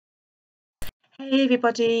Hey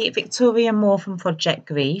everybody, Victoria Moore from Project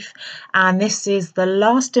Grief, and this is the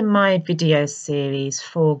last in my video series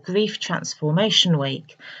for Grief Transformation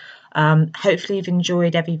Week. Hopefully you've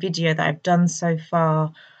enjoyed every video that I've done so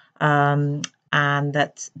far, and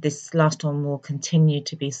that this last one will continue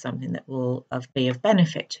to be something that will be of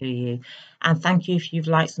benefit to you. And thank you if you've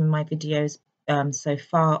liked some of my videos so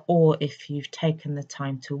far, or if you've taken the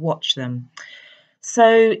time to watch them.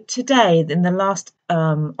 So today, in the last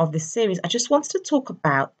of this series, I just wanted to talk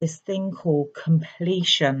about this thing called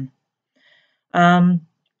completion.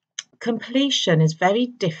 Completion is very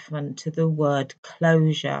different to the word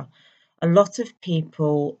closure. A lot of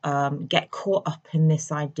people get caught up in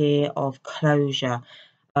this idea of closure.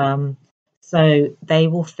 So they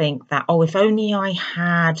will think that, oh, if only I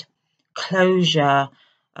had closure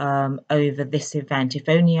over this event, if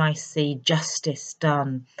only I see justice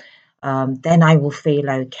done, then I will feel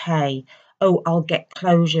okay. Oh, I'll get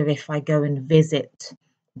closure if I go and visit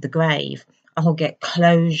the grave. I'll get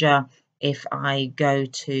closure if I go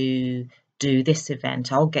to do this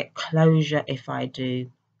event. I'll get closure if I do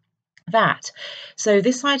that. So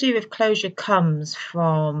this idea of closure comes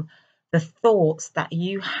from the thoughts that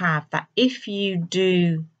you have that if you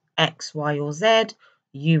do X, Y, or Z,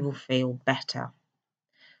 you will feel better.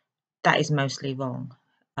 That is mostly wrong.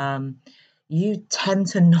 You tend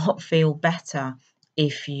to not feel better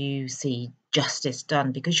if you see justice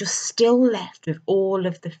done, because you're still left with all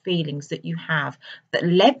of the feelings that you have that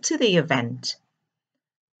led to the event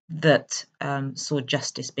that saw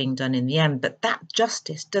justice being done in the end. But that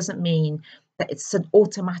justice doesn't mean that it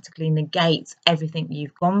automatically negates everything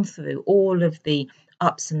you've gone through, all of the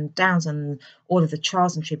ups and downs and all of the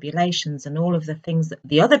trials and tribulations and all of the things that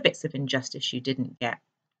the other bits of injustice you didn't get,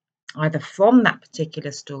 either from that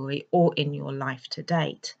particular story or in your life to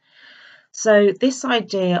date. So this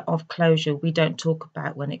idea of closure we don't talk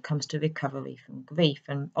about when it comes to recovery from grief.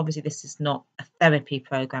 And obviously this is not a therapy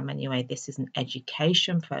program anyway, this is an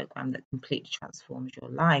education program that completely transforms your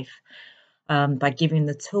life by giving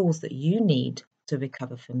the tools that you need to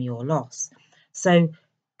recover from your loss. So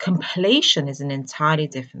completion is an entirely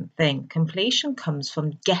different thing. Completion comes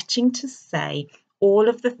from getting to say all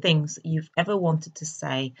of the things that you've ever wanted to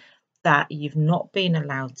say that you've not been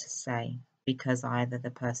allowed to say because either the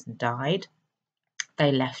person died,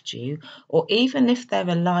 they left you, or even if they're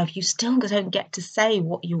alive, you still don't get to say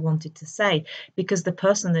what you wanted to say because the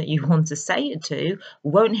person that you want to say it to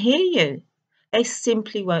won't hear you. They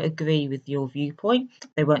simply won't agree with your viewpoint.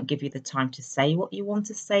 They won't give you the time to say what you want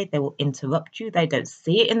to say. They will interrupt you. They don't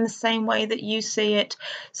see it in the same way that you see it.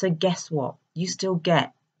 So guess what? You still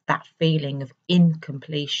get that feeling of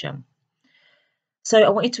incompletion. So I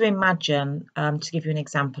want you to imagine, to give you an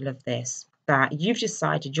example of this, that you've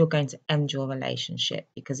decided you're going to end your relationship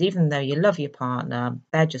because even though you love your partner,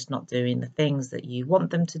 they're just not doing the things that you want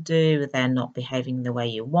them to do, they're not behaving the way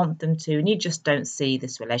you want them to, and you just don't see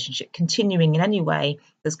this relationship continuing in any way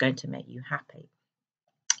that's going to make you happy.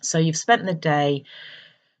 So you've spent the day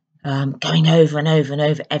going over and over and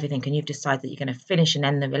over everything, and you've decided that you're going to finish and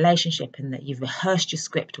end the relationship, and that you've rehearsed your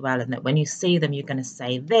script well, and that when you see them you're going to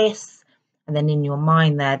say this, and then in your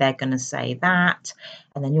mind they're going to say that,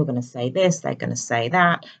 and then you're going to say this, they're going to say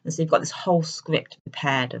that, and so you've got this whole script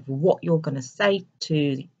prepared of what you're going to say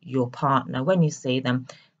to your partner when you see them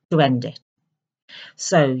to end it.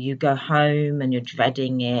 So you go home and you're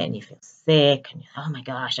dreading it and you feel sick and you're, oh my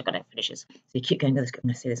gosh, I've got to finish this. So you keep going, I'm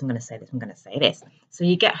going to say this, I'm going to say this, I'm going to say this. So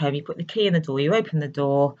you get home, you put the key in the door, you open the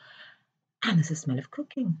door, and there's a smell of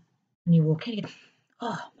cooking. And you walk in, you go,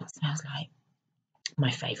 oh, that smells like my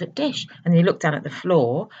favourite dish. And you look down at the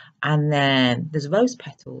floor and then there's rose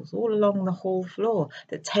petals all along the hall floor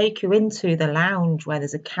that take you into the lounge where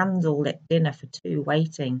there's a candlelit dinner for two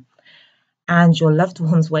waiting. And your loved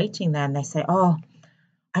one's waiting there and they say, oh,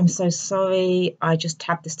 I'm so sorry. I just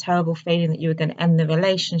had this terrible feeling that you were going to end the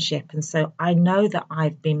relationship. And so I know that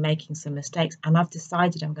I've been making some mistakes and I've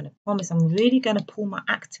decided I'm going to promise I'm really going to pull my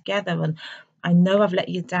act together. And I know I've let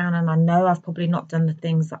you down and I know I've probably not done the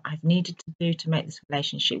things that I've needed to do to make this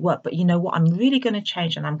relationship work. But you know what? I'm really going to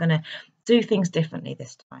change and I'm going to do things differently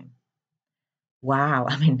this time. Wow.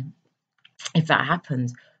 I mean, if that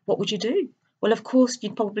happens, what would you do? Well, of course,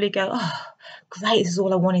 you'd probably go, oh, great, this is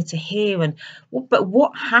all I wanted to hear. And but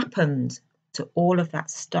what happened to all of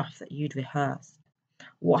that stuff that you'd rehearsed?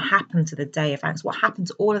 What happened to the day of angst? What happened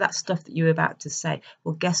to all of that stuff that you were about to say?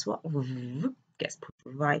 Well, guess what? Gets put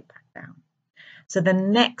right back down. So the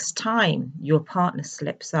next time your partner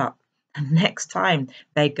slips up, the next time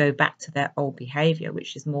they go back to their old behavior,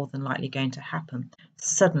 which is more than likely going to happen,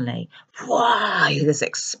 suddenly, wow, this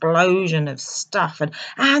explosion of stuff,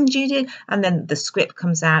 and you did, and then the script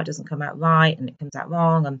comes out, doesn't come out right, and it comes out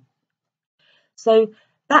wrong, and so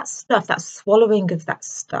that stuff, that swallowing of that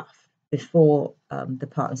stuff before the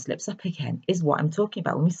partner slips up again, is what I'm talking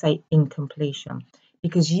about when we say incompletion,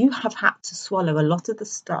 because you have had to swallow a lot of the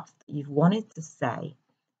stuff that you've wanted to say,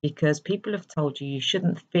 because people have told you you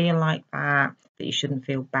shouldn't feel like that you shouldn't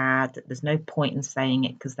feel bad, that there's no point in saying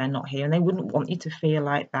it because they're not here and they wouldn't want you to feel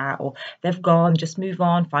like that, or they've gone, just move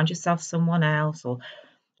on, find yourself someone else, or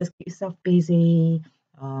just keep yourself busy.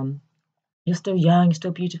 You're still young, you're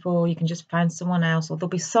still beautiful, you can just find someone else, or there'll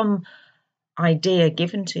be some idea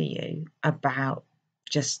given to you about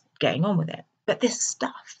just getting on with it. But this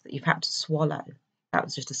stuff that you've had to swallow, that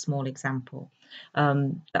was just a small example,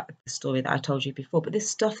 that the story that I told you before, but this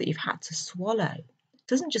stuff that you've had to swallow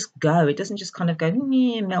doesn't just go, it doesn't just kind of go,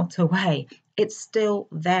 melt away. It's still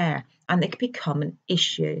there, and it can become an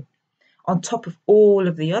issue on top of all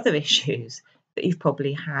of the other issues that you've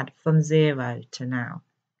probably had from 0 to now.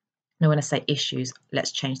 Now, when I say issues,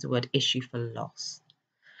 let's change the word issue for loss.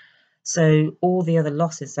 So all the other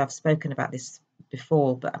losses, I've spoken about this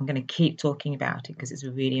before, but I'm going to keep talking about it because it's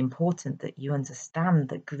really important that you understand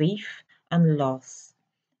that grief and loss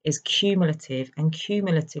is cumulative and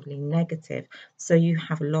cumulatively negative. So you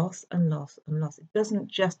have loss and loss and loss. It doesn't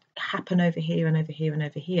just happen over here and over here and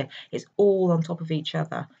over here. It's all on top of each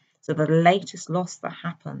other. So the latest loss that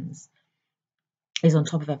happens is on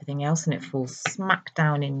top of everything else, and it falls smack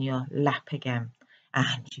down in your lap again,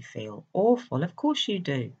 and you feel awful. Of course you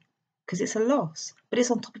do, because it's a loss, but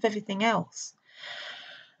it's on top of everything else.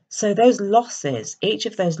 So those losses, each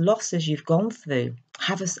of those losses you've gone through,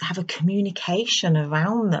 have a communication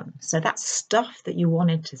around them. So that stuff that you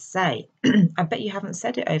wanted to say, I bet you haven't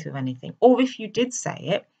said it over anything, or if you did say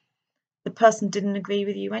it, the person didn't agree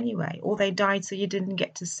with you anyway, or they died so you didn't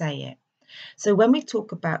get to say it. So when we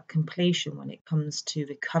talk about completion, when it comes to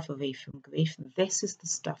recovery from grief, this is the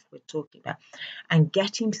stuff we're talking about. And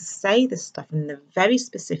getting to say the stuff in the very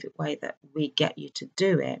specific way that we get you to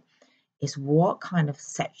do it is what kind of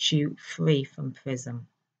sets you free from prison.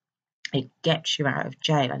 It gets you out of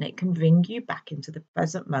jail, and it can bring you back into the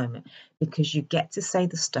present moment because you get to say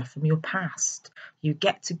the stuff from your past. You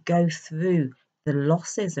get to go through the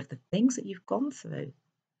losses of the things that you've gone through,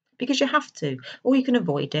 because you have to, or you can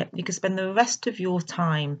avoid it. You can spend the rest of your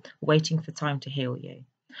time waiting for time to heal you,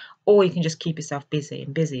 or you can just keep yourself busy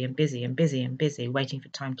and busy and busy and busy and busy waiting for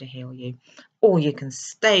time to heal you, or you can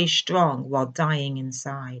stay strong while dying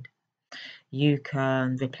inside. You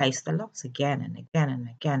can replace the loss again and again and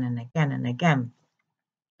again and again and again.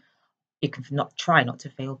 You can try not to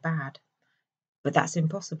feel bad, but that's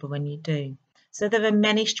impossible when you do. So there are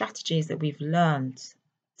many strategies that we've learned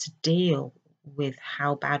to deal with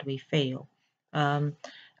how bad we feel, and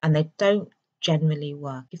they don't generally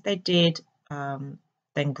work. If they did,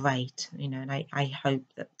 then great, and I hope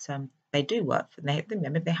that they do work for them.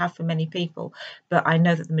 Maybe they have for many people, but I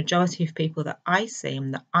know that the majority of people that I see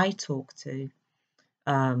and that I talk to,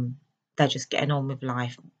 they're just getting on with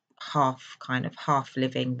life, half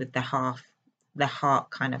living with their heart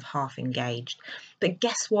kind of half engaged. But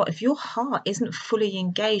guess what? If your heart isn't fully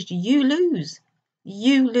engaged, you lose.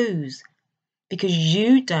 You lose because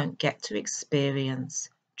you don't get to experience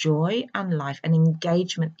joy and life and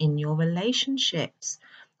engagement in your relationships,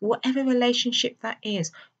 whatever relationship that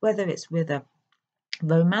is, whether it's with a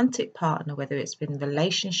romantic partner, whether it's in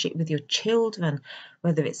relationship with your children,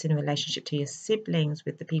 whether it's in a relationship to your siblings,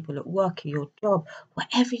 with the people at work or your job,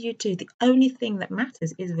 whatever you do, the only thing that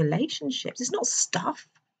matters is relationships. It's not stuff,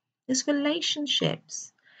 it's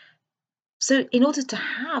relationships. So in order to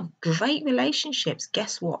have great relationships,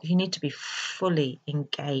 guess what? You need to be fully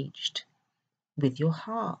engaged with your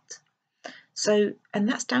heart. So, and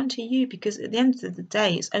that's down to you, because at the end of the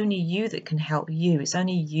day, it's only you that can help you. It's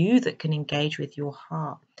only you that can engage with your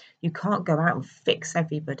heart. You can't go out and fix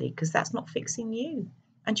everybody, because that's not fixing you.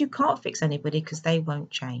 And you can't fix anybody because they won't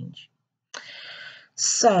change.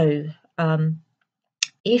 So,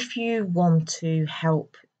 if you want to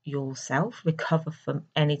help yourself recover from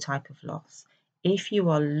any type of loss, if you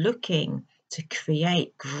are looking to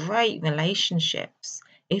create great relationships,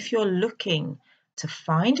 if you're looking to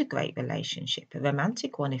find a great relationship, a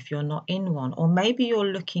romantic one if you're not in one, or maybe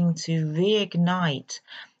you're looking to reignite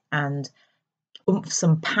and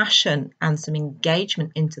some passion and some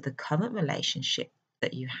engagement into the current relationship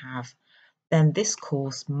that you have, then this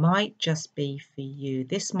course might just be for you.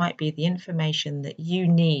 This might be the information that you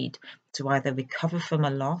need to either recover from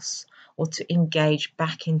a loss or to engage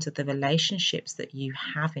back into the relationships that you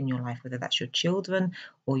have in your life, whether that's your children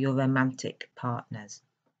or your romantic partners.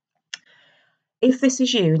 If this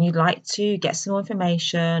is you and you'd like to get some more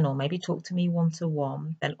information or maybe talk to me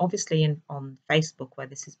one-to-one, then obviously on Facebook where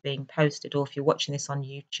this is being posted, or if you're watching this on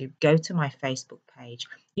YouTube, go to my Facebook page.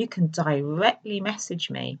 You can directly message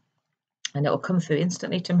me and it will come through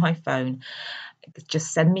instantly to my phone.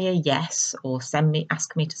 Just send me a yes or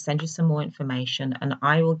ask me to send you some more information, and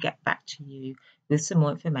I will get back to you with some more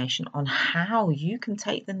information on how you can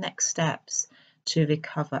take the next steps to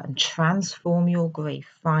recover and transform your grief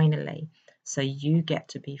finally, so you get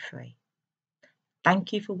to be free.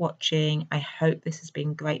 Thank you for watching. I hope this has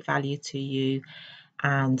been great value to you,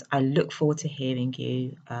 and I look forward to hearing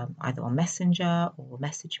you either on Messenger or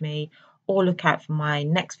message me, or look out for my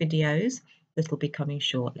next videos that will be coming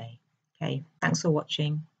shortly. Okay, thanks for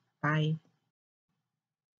watching. Bye.